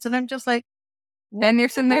tangents. And I'm just like, then you're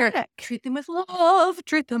sitting there, treat them with love,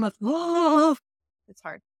 treat them with love. It's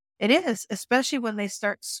hard. It is, especially when they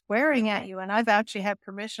start swearing at you. And I've actually had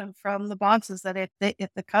permission from the bosses that if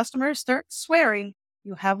the customers start swearing,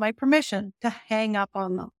 you have my permission to hang up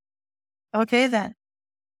on them. Okay, then.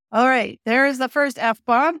 All right. There is the first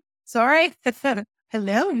F-bomb. Sorry.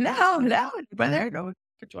 Hello. No. But there goes.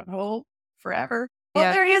 Put you on hold forever. Yeah.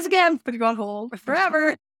 Oh, there he is again. Put you on hold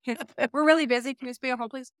forever. We're really busy. Can you just be on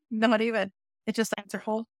hold, please? Not even. It just answer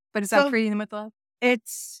hold. But is that treating them with love?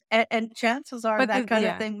 It's, and chances are that kind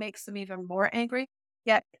of thing makes them even more angry.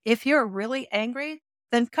 Yet, if you're really angry,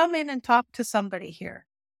 then come in and talk to somebody here.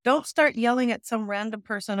 Don't start yelling at some random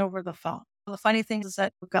person over the phone. The funny thing is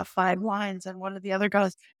that we've got 5 lines, and one of the other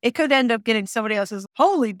guys, it could end up getting somebody else's,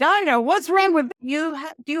 holy Dinah, what's wrong with you?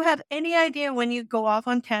 Do you have any idea when you go off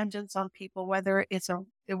on tangents on people, whether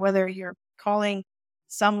you're calling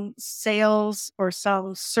some sales or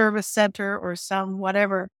some service center or some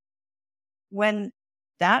whatever, when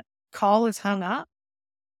that call is hung up,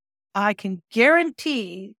 I can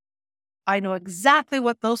guarantee I know exactly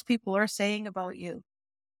what those people are saying about you.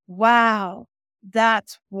 Wow,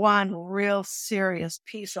 that's one real serious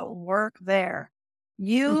piece of work there.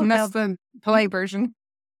 That's the polite version.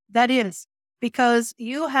 That is, because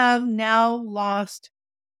you have now lost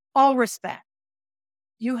all respect.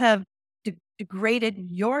 You have degraded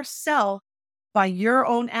yourself by your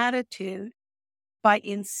own attitude, by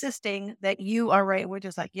insisting that you are right. We're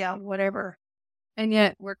just like, yeah, whatever. And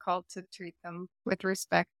yet we're called to treat them with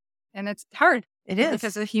respect. And it's hard. It is.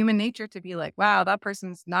 Because of human nature to be like, wow, that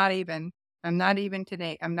person's not even, I'm not even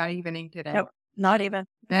today. I'm not evening today. Nope, not even.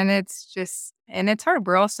 And it's hard.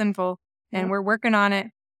 We're all sinful and we're working on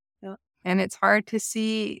it. Yep. And it's hard to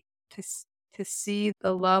see, to see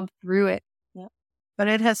the love through it. Yep. But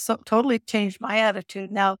it has totally changed my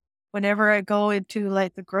attitude. Now, whenever I go into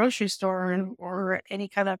like the grocery store or any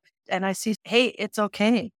kind of, and I see, hey, it's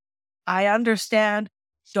okay. I understand.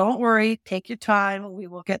 Don't worry. Take your time. We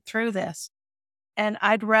will get through this. And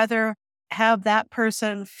I'd rather have that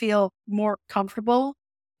person feel more comfortable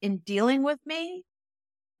in dealing with me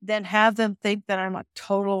than have them think that I'm a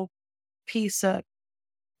total piece of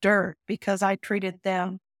dirt because I treated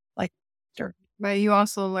them like dirt. But you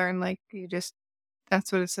also learn, like,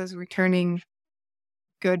 that's what it says, returning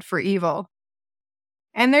good for evil.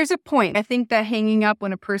 And there's a point. I think that hanging up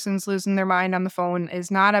when a person's losing their mind on the phone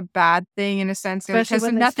is not a bad thing in a sense. Because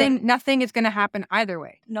nothing is going to happen either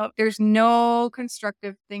way. No. There's no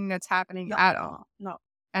constructive thing that's happening at all. No.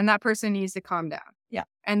 And that person needs to calm down. Yeah.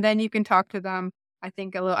 And then you can talk to them. I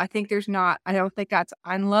don't think that's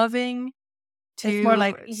unloving. It's more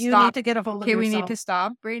like you need to get a hold of yourself. We need to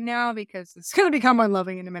stop right now because it's going to become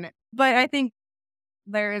unloving in a minute. But I think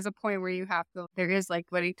there is a point where you have to, there is like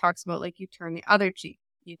what he talks about, like you turn the other cheek.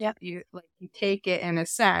 You take it in a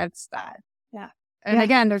sense that. Yeah. And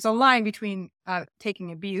again, there's a line between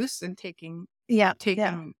taking abuse and taking.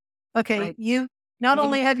 Okay. Like, you not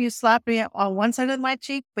only have you slapped me on one side of my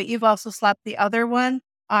cheek, but you've also slapped the other one.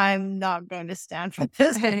 I'm not going to stand for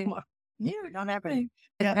this anymore. You don't have any.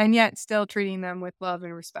 Yeah. And yet still treating them with love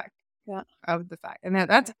and respect. Yeah. Of the fact. And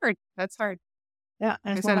that's hard. That's hard. Yeah.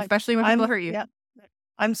 Like I said, especially when people hurt you. Yeah.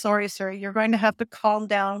 I'm sorry, sir. You're going to have to calm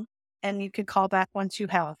down, and you can call back once you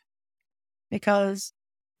have. Because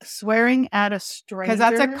swearing at a stranger. Because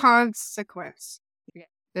that's a consequence. Yeah.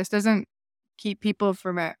 This doesn't keep people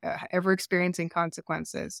from ever experiencing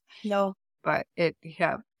consequences. No. But it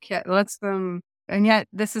lets them. And yet,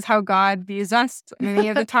 this is how God views us. Many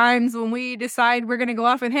of the times when we decide we're going to go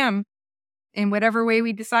off with him in whatever way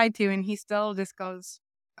we decide to, and he still just goes,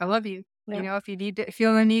 I love you. Yeah. You know, if you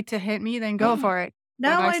feel the need to hit me, then go for it.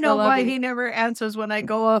 Now I know why he never answers when I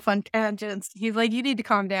go off on tangents. He's like, you need to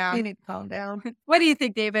calm down. You need to calm down. What do you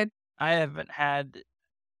think, David? I haven't had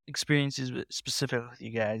experiences specific with you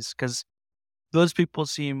guys because those people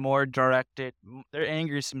seem more directed. Their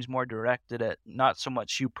anger seems more directed at not so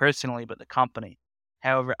much you personally, but the company.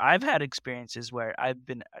 However, I've had experiences where I've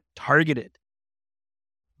been targeted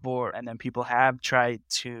and then people have tried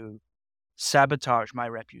to sabotage my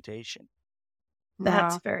reputation.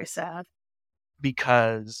 That's very sad.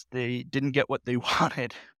 Because they didn't get what they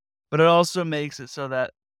wanted. But it also makes it so that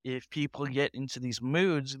if people get into these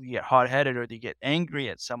moods, they get hot-headed or they get angry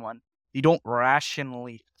at someone, they don't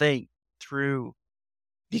rationally think through.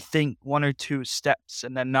 They think one or two steps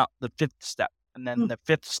and then not the fifth step. And then the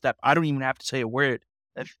fifth step, I don't even have to say a word.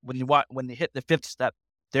 When they hit the fifth step,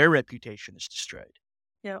 their reputation is destroyed.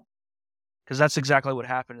 Yeah. Because that's exactly what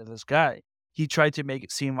happened to this guy. He tried to make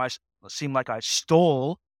it seem like I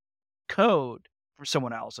stole code for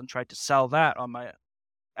someone else and tried to sell that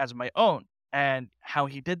as my own. And how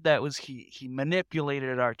he did that was he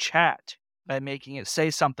manipulated our chat by making it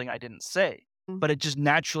say something I didn't say. But it just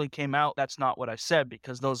naturally came out that's not what I said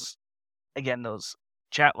because those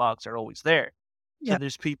chat logs are always there. So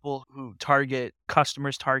there's people who target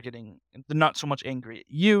customers targeting, they're not so much angry at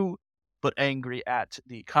you, but angry at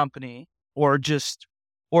the company or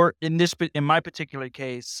in my particular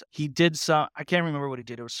case, he did I can't remember what he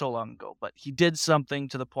did. It was so long ago, but he did something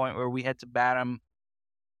to the point where we had to ban him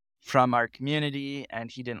from our community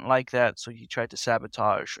and he didn't like that. So he tried to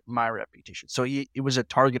sabotage my reputation. So it was a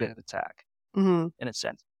targeted attack in a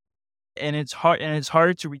sense. And it's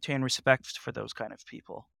hard to retain respect for those kind of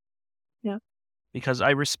people. Yeah. Because I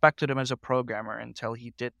respected him as a programmer until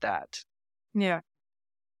he did that. Yeah.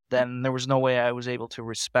 Then there was no way I was able to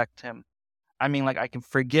respect him. I mean, like, I can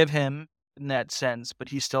forgive him in that sense, but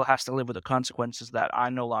he still has to live with the consequences that I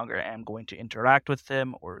no longer am going to interact with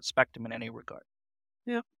him or respect him in any regard.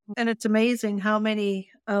 Yeah. And it's amazing how many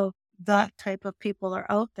of that type of people are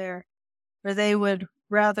out there where they would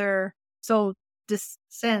rather sow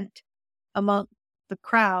dissent among the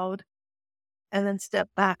crowd and then step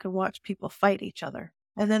back and watch people fight each other.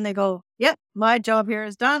 And then they go, yep, my job here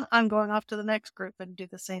is done. I'm going off to the next group and do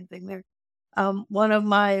the same thing there. One of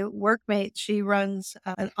my workmates, she runs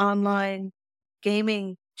an online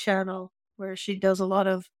gaming channel where she does a lot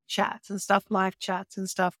of chats and stuff, live chats and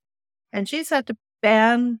stuff. And she's had to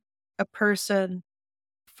ban a person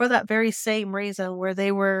for that very same reason where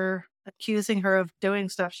they were accusing her of doing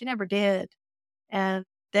stuff she never did. And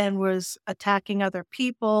then was attacking other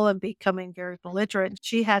people and becoming very belligerent.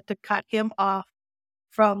 She had to cut him off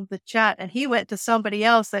from the chat. And he went to somebody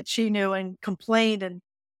else that she knew and complained and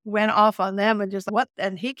went off on them and just what?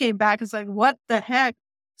 And he came back and said, what the heck?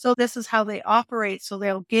 So this is how they operate. So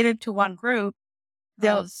they'll get into one group.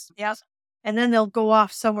 And then they'll go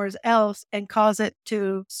off somewhere else and cause it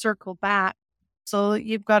to circle back. So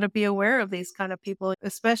you've got to be aware of these kind of people,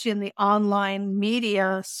 especially in the online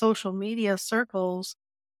media, social media circles,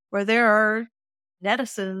 where there are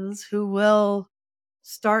netizens who will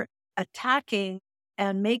start attacking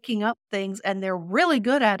and making up things. And they're really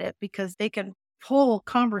good at it because they can pull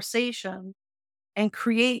conversation and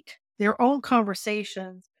create their own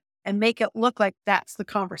conversations and make it look like that's the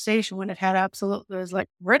conversation when it had absolutely, it was like,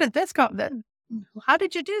 where did this come? How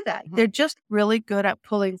did you do that? They're just really good at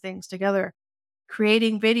pulling things together,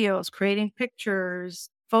 creating videos, creating pictures,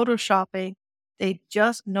 photoshopping. They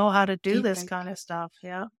just know how to do this kind of stuff.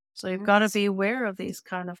 Yeah. So you've got to be aware of these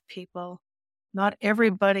kind of people. Not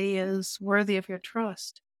everybody is worthy of your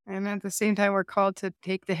trust. And at the same time, we're called to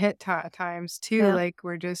take the hit times too. Yeah. Like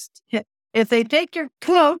we're just... If they take your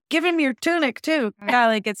cloak, give him your tunic too. Yeah,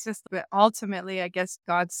 like it's just, but ultimately, I guess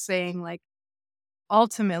God's saying like,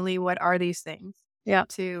 ultimately, what are these things?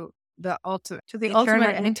 to the ultimate, To the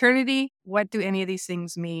ultimate end. eternity. What do any of these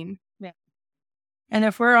things mean? Yeah. And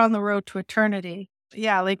if we're on the road to eternity,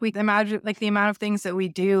 yeah, like we imagine, like the amount of things that we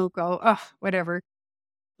do go, oh, whatever.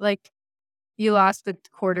 Like you lost a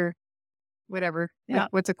quarter, whatever. Yeah.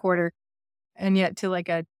 Like, what's a quarter? And yet to like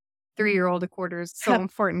a 3-year-old, a quarter is so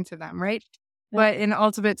important to them, right? Yeah. But in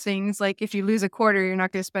ultimate things, like if you lose a quarter, you're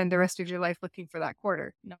not going to spend the rest of your life looking for that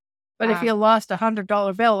quarter. No. But if you lost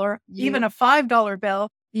 $100 bill or even a $5 bill,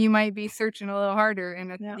 you might be searching a little harder.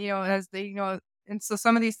 And, as they, and so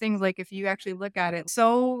some of these things, like if you actually look at it,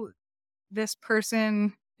 so this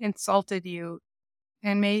person insulted you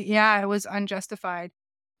and it was unjustified.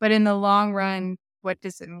 But in the long run, what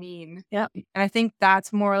does it mean? Yeah. And I think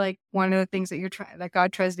that's more like one of the things that that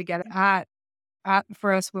God tries to get at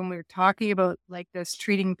for us when we're talking about like this,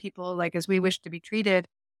 treating people like as we wish to be treated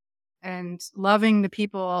and loving the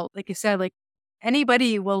people. Like you said, like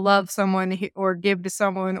anybody will love someone or give to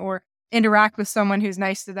someone or interact with someone who's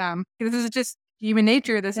nice to them. This is just human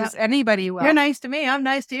nature. This is anybody will. You're nice to me. I'm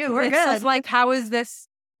nice to you. We're it's good. Just like, how is this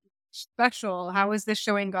special? How is this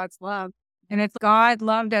showing God's love? And it's God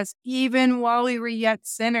loved us even while we were yet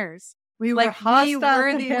sinners. We were hostile.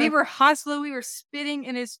 We were hostile. We were spitting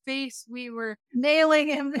in his face. We were nailing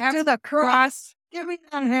him to the cross. Give me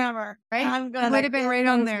that hammer. Right? I'm gonna would have been right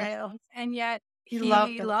on there. Nails. And yet he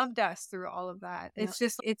loved us through all of that. Yeah.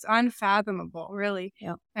 It's unfathomable, really.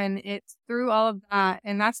 Yeah. And it's through all of that.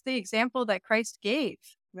 And that's the example that Christ gave.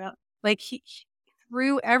 Yeah. Like he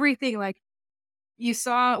through everything. Like you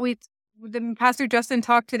saw, the Pastor Justin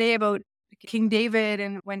talked today about King David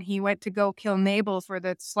and when he went to go kill Nabal for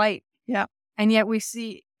the slight. Yeah. And yet we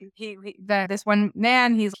see this one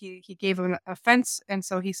man, he gave him an offense. And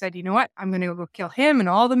so he said, you know what? I'm going to go kill him and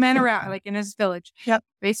all the men around, like in his village. Yep.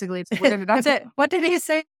 Basically, that's it. What did he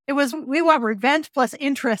say? It was, we want revenge plus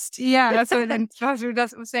interest. Yeah, that's what Pastor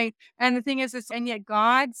Justin was saying. And the thing is, and yet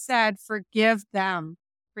God said, forgive them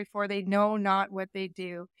before they know not what they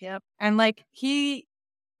do. Yep. And like he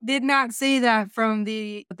did not say that from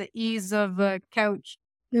the ease of the couch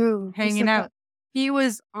hanging out. He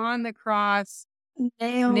was on the cross,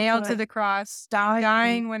 nailed to the cross,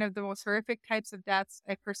 dying one of the most horrific types of deaths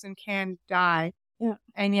a person can die. Yeah.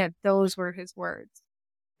 And yet those were his words.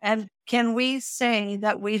 And can we say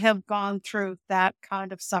that we have gone through that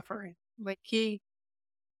kind of suffering? Like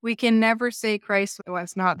we can never say Christ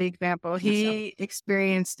was not the example. He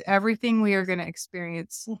experienced everything we are going to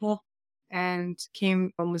experience. Mm-hmm. And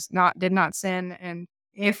did not sin. And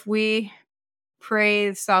if we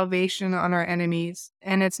pray salvation on our enemies,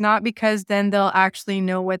 and it's not because then they'll actually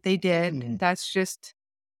know what they did. Mm-hmm. That's just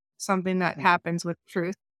something that happens with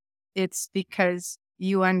truth. It's because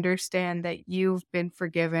you understand that you've been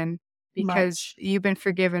forgiven because you've been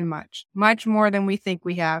forgiven much more than we think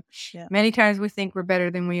we have. Yeah. Many times we think we're better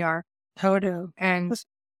than we are. Totally. And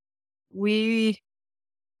we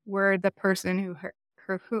were the person who hurt.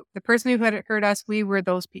 The person who had hurt us, we were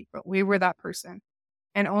those people. We were that person.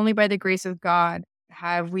 And only by the grace of God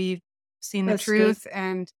have we seen the truth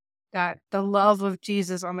and that the love of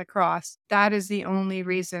Jesus on the cross. That is the only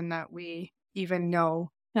reason that we even know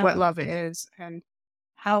what love is and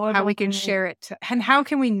how we can share it. And how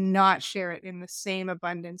can we not share it in the same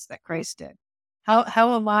abundance that Christ did? How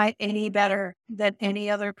am I any better than any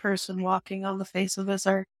other person walking on the face of this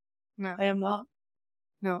earth? No. I am not.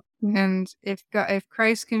 No. And if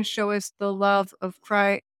Christ can show us the love of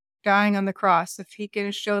Christ dying on the cross, if he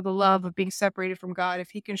can show the love of being separated from God,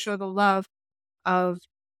 if he can show the love of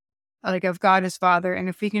God as Father, and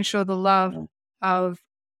if he can show the love of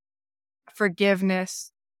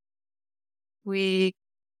forgiveness, we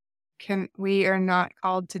are not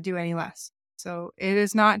called to do any less. So it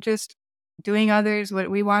is not just doing others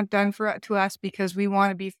what we want done to us because we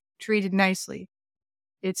want to be treated nicely.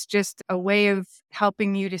 It's just a way of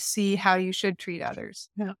helping you to see how you should treat others,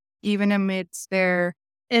 even amidst their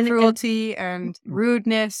cruelty and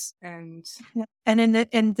rudeness. And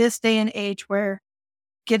in this day and age where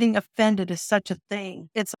getting offended is such a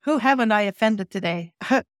thing, it's who haven't I offended today?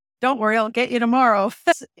 Don't worry, I'll get you tomorrow.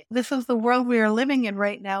 This is the world we are living in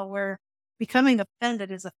right now where becoming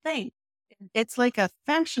offended is a thing. It's like a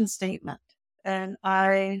fashion statement. And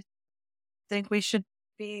I think we should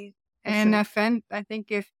be... I think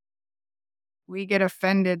if we get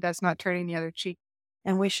offended, that's not turning the other cheek.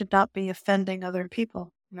 And we should not be offending other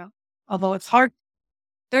people. No. Although it's hard.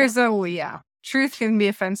 Truth can be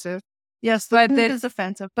offensive. Yes, but it is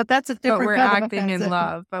offensive. But that's a different we're acting in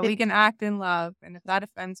love. But we can act in love. And if that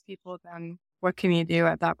offends people, then what can you do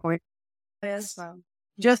at that point? Yes.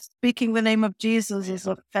 Just speaking the name of Jesus is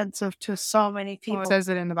offensive to so many people. It says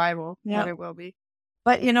it in the Bible that it will be.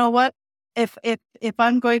 But you know what? if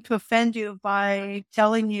I'm going to offend you by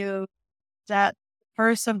telling you that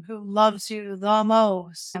person who loves you the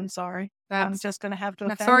most, I'm sorry. I'm just going to have to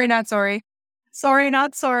offend Sorry, you. not sorry. Sorry,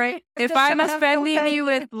 not sorry. If I'm offending you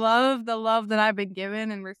with love, the love that I've been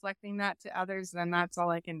given and reflecting that to others, then that's all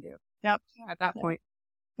I can do. Yep. At that point.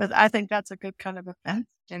 But I think that's a good kind of offense.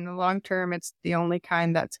 In the long term, it's the only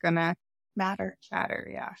kind that's going to Matter.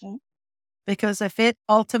 yeah. Because if it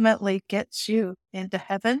ultimately gets you into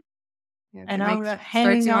heaven, and I'm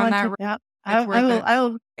hanging you on that to that,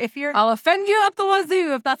 I'll offend you up the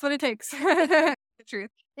wazoo if that's what it takes. The truth.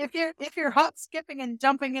 If you're hop skipping and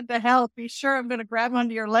jumping into hell, be sure I'm going to grab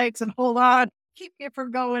onto your legs and hold on, keep you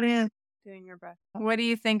from going in. Doing your best. What do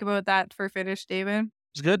you think about that for finish, David?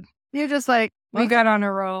 It's good. You're just like, we got on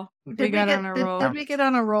a roll. Did we get on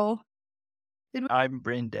a roll? I'm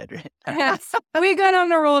brain dead right now. Yes. We got on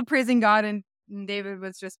a roll of praising God, and David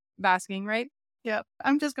was just basking, right? Yep.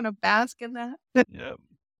 I'm just going to bask in that. Yep.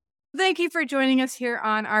 Thank you for joining us here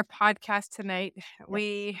on our podcast tonight.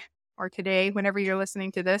 Or today, whenever you're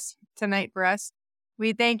listening to this, tonight for us.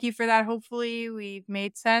 We thank you for that. Hopefully we've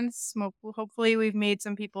made sense. Hopefully we've made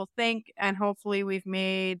some people think, and hopefully we've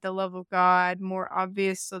made the love of God more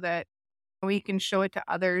obvious so that we can show it to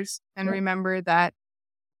others and remember that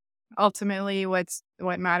ultimately what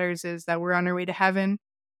matters is that we're on our way to heaven.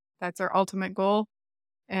 That's our ultimate goal.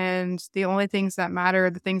 And the only things that matter are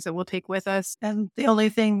the things that we'll take with us. And the only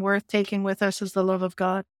thing worth taking with us is the love of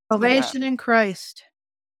God. Salvation in Christ.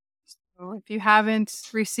 So if you haven't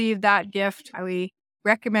received that gift, we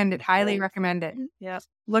recommend it, highly recommend it. Yeah.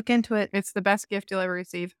 Look into it. It's the best gift you'll ever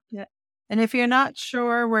receive. Yeah. And if you're not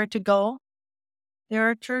sure where to go, there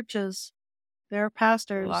are churches, there are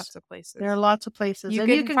pastors. Lots of places. There are lots of places. You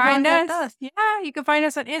can find us. Yeah, you can find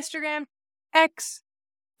us on Instagram, X,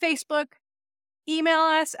 Facebook. Email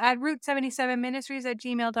us at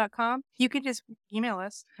route77ministries@gmail.com. You can just email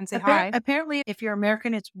us and say hi. Apparently, if you're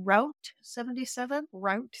American, it's Route 77.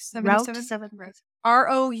 Route 77.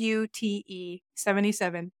 ROUTE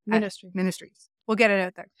 77 Ministries. We'll get it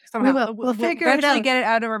out there. Somehow. We'll figure it out. Get it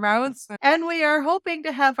out of our mouths. And we are hoping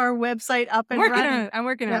to have our website up and running. I'm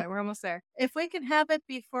working on it. We're almost there. If we can have it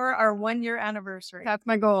before our 1-year anniversary. That's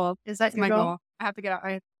my goal. Is that your goal? I have to get off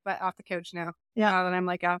the couch now. Yeah. Now that I'm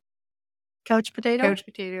like a couch potato.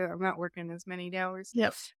 I'm not working as many hours.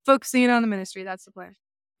 Yep. Focusing on the ministry. That's the plan.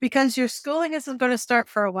 Because your schooling isn't going to start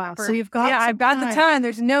for a while. So you've got I've got the time.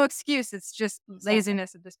 There's no excuse. It's just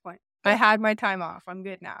laziness at this point. I had my time off. I'm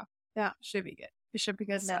good now. Yeah. Should be good. You should be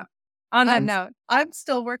good now. On that note, I'm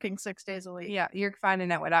still working 6 days a week. Yeah, you're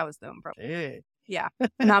finding out what I was doing, probably. Hey. Yeah.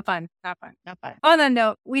 Not fun. On that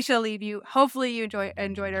note, we shall leave you. Hopefully you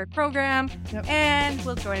enjoyed our program. Yep. And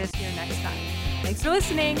we'll join us here next time. Thanks for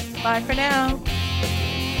listening. Bye for now.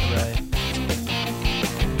 Right.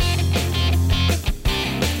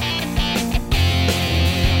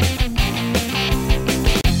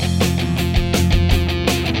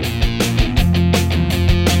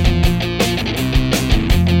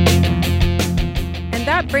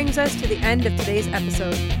 That brings us to the end of today's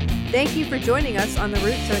episode. Thank you for joining us on the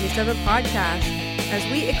Route 77 podcast as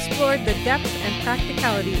we explored the depth and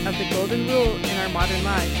practicality of the Golden Rule in our modern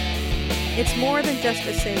lives. It's more than just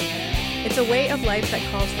a saying. It's a way of life that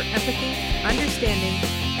calls for empathy, understanding,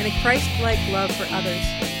 and a Christ-like love for others.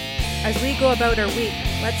 As we go about our week,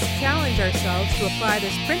 let's challenge ourselves to apply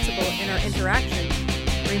this principle in our interactions,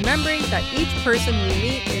 remembering that each person we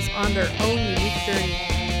meet is on their own unique journey.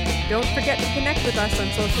 Don't forget to connect with us on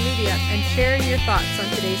social media and share your thoughts on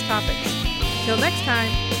today's topics. Till next time,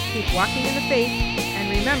 keep walking in the faith and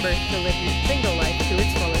remember to live your single life to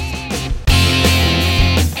its fullest.